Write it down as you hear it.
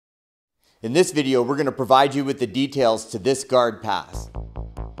In this video, we're going to provide you with the details to this guard pass.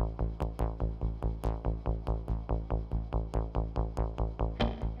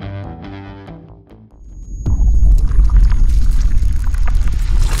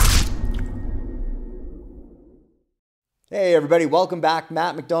 Hey everybody, welcome back.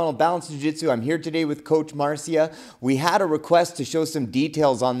 Matt MacDonald, Brazilian Jiu Jitsu. I'm here today with Coach Marcia. We had a request to show some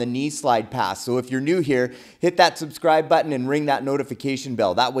details on the knee slide pass. So if you're new here, hit that subscribe button and ring that notification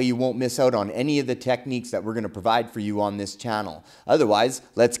bell. That way you won't miss out on any of the techniques that we're going to provide for you on this channel. Otherwise,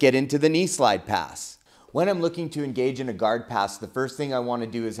 let's get into the knee slide pass. When I'm looking to engage in a guard pass, the first thing I want to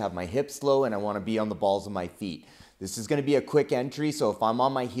do is have my hips low and I want to be on the balls of my feet. This is going to be a quick entry, so if I'm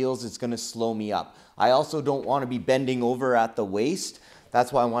on my heels, it's going to slow me up. I also don't want to be bending over at the waist.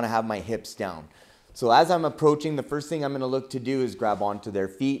 That's why I want to have my hips down. So as I'm approaching, the first thing I'm going to look to do is grab onto their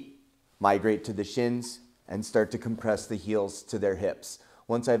feet, migrate to the shins, and start to compress the heels to their hips.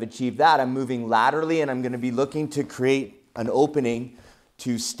 Once I've achieved that, I'm moving laterally, and I'm going to be looking to create an opening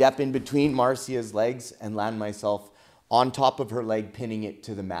to step in between Marcia's legs and land myself on top of her leg, pinning it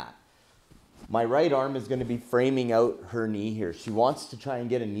to the mat. My right arm is going to be framing out her knee here. She wants to try and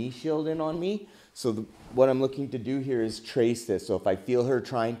get a knee shield in on me. So what I'm looking to do here is trace this. So if I feel her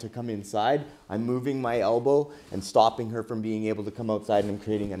trying to come inside, I'm moving my elbow and stopping her from being able to come outside, and I'm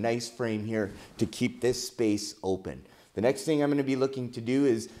creating a nice frame here to keep this space open. The next thing I'm going to be looking to do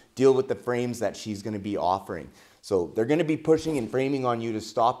is deal with the frames that she's going to be offering. So they're going to be pushing and framing on you to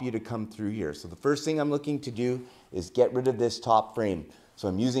stop you to come through here. So the first thing I'm looking to do is get rid of this top frame. So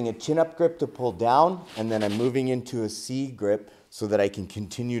I'm using a chin-up grip to pull down, and then I'm moving into a C grip so that I can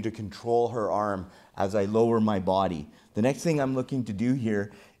continue to control her arm as I lower my body. The next thing I'm looking to do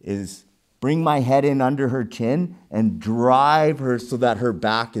here is bring my head in under her chin and drive her so that her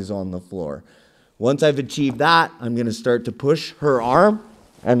back is on the floor. Once I've achieved that, I'm going to start to push her arm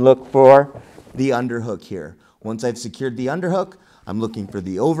and look for the underhook here. Once I've secured the underhook, I'm looking for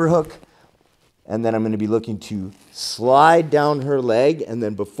the overhook. And then I'm going to be looking to slide down her leg. And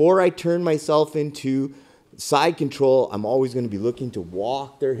then before I turn myself into side control, I'm always going to be looking to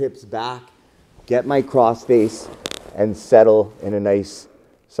walk their hips back, get my cross face, and settle in a nice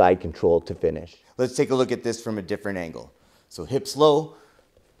side control to finish. Let's take a look at this from a different angle. So hips low,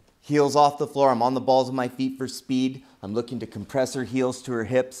 heels off the floor. I'm on the balls of my feet for speed. I'm looking to compress her heels to her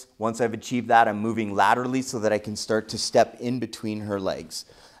hips. Once I've achieved that, I'm moving laterally so that I can start to step in between her legs.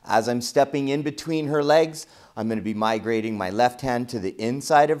 As I'm stepping in between her legs, I'm going to be migrating my left hand to the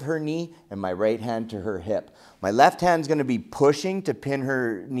inside of her knee and my right hand to her hip. My left hand is going to be pushing to pin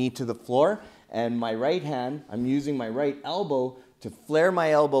her knee to the floor, and my right hand, I'm using my right elbow to flare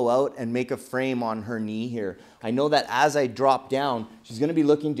my elbow out and make a frame on her knee here. I know that as I drop down, she's going to be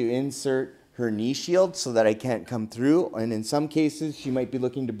looking to insert her knee shield so that I can't come through, and in some cases she might be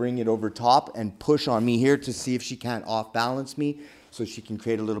looking to bring it over top and push on me here to see if she can't off balance me, so she can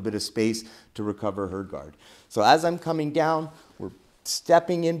create a little bit of space to recover her guard. So as I'm coming down, we're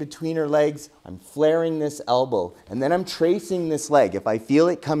stepping in between her legs, I'm flaring this elbow, and then I'm tracing this leg. If I feel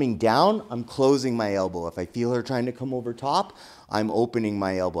it coming down, I'm closing my elbow. If I feel her trying to come over top, I'm opening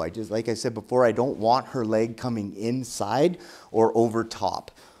my elbow. Like I said before, I don't want her leg coming inside or over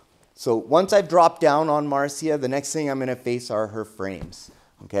top. So once I've dropped down on Marcia, the next thing I'm going to face are her frames,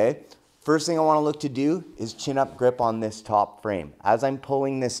 okay? First thing I want to look to do is chin up grip on this top frame. As I'm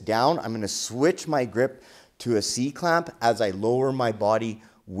pulling this down, I'm going to switch my grip to a C clamp as I lower my body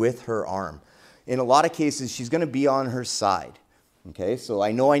with her arm. In a lot of cases, she's going to be on her side. Okay, so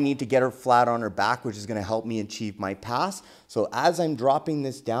I know I need to get her flat on her back, which is going to help me achieve my pass. So as I'm dropping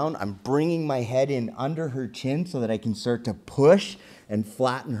this down, I'm bringing my head in under her chin so that I can start to push and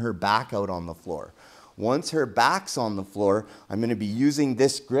flatten her back out on the floor. Once her back's on the floor, I'm going to be using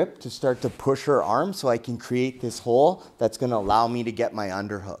this grip to start to push her arm so I can create this hole that's going to allow me to get my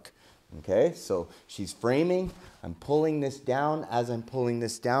underhook. Okay, so she's framing, I'm pulling this down. As I'm pulling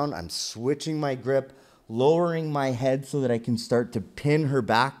this down, I'm switching my grip, lowering my head so that I can start to pin her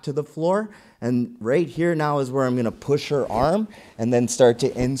back to the floor. And right here now is where I'm going to push her arm and then start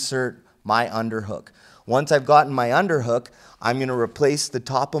to insert my underhook. Once I've gotten my underhook, I'm going to replace the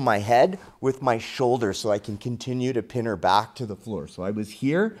top of my head with my shoulder so I can continue to pin her back to the floor. So I was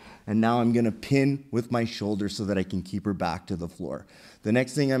here, and now I'm going to pin with my shoulder so that I can keep her back to the floor. The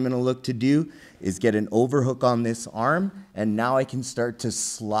next thing I'm going to look to do is get an overhook on this arm, and now I can start to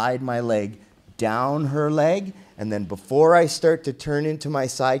slide my leg down her leg, and then before I start to turn into my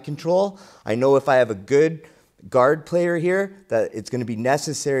side control, I know if I have a good guard player here that it's going to be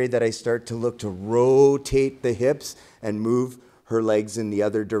necessary that I start to look to rotate the hips and move her legs in the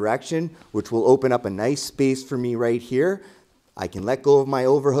other direction, which will open up a nice space for me right here. I can let go of my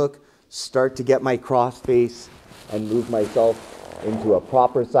overhook, start to get my cross face and move myself into a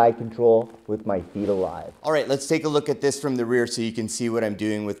proper side control with my feet alive. All right, let's take a look at this from the rear so you can see what I'm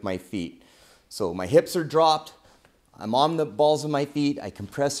doing with my feet. So my hips are dropped, I'm on the balls of my feet, I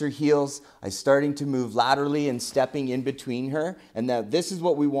compress her heels, I'm starting to move laterally and stepping in between her, and now this is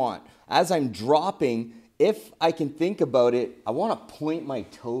what we want. As I'm dropping, if I can think about it, I want to point my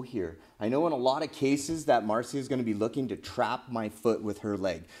toe here. I know in a lot of cases that Marcia is going to be looking to trap my foot with her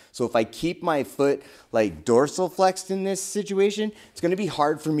leg. So if I keep my foot like dorsal flexed in this situation, it's going to be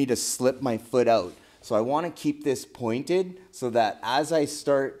hard for me to slip my foot out. So I want to keep this pointed so that as I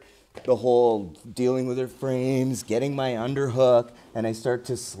start the whole dealing with her frames, getting my underhook, and I start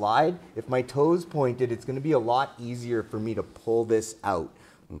to slide, if my toe's pointed, it's going to be a lot easier for me to pull this out.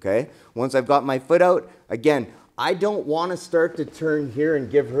 Okay? Once I've got my foot out, again, I don't want to start to turn here and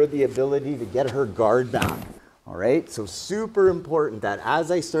give her the ability to get her guard back. All right? So super important that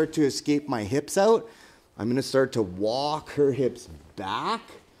as I start to escape my hips out, I'm going to start to walk her hips back,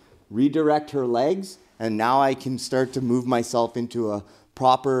 redirect her legs, and now I can start to move myself into a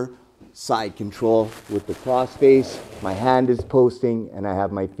proper side control with the cross face. My hand is posting and I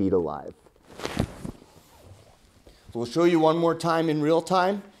have my feet alive. So we'll show you one more time in real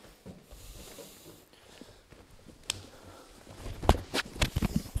time.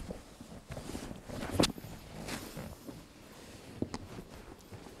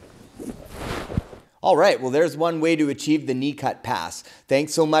 All right, well, there's one way to achieve the knee cut pass.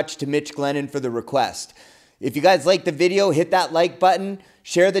 Thanks so much to Mitch Glennon for the request. If you guys like the video, hit that like button,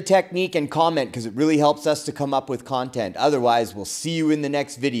 share the technique, and comment because it really helps us to come up with content. Otherwise, we'll see you in the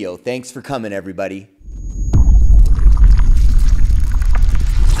next video. Thanks for coming, everybody.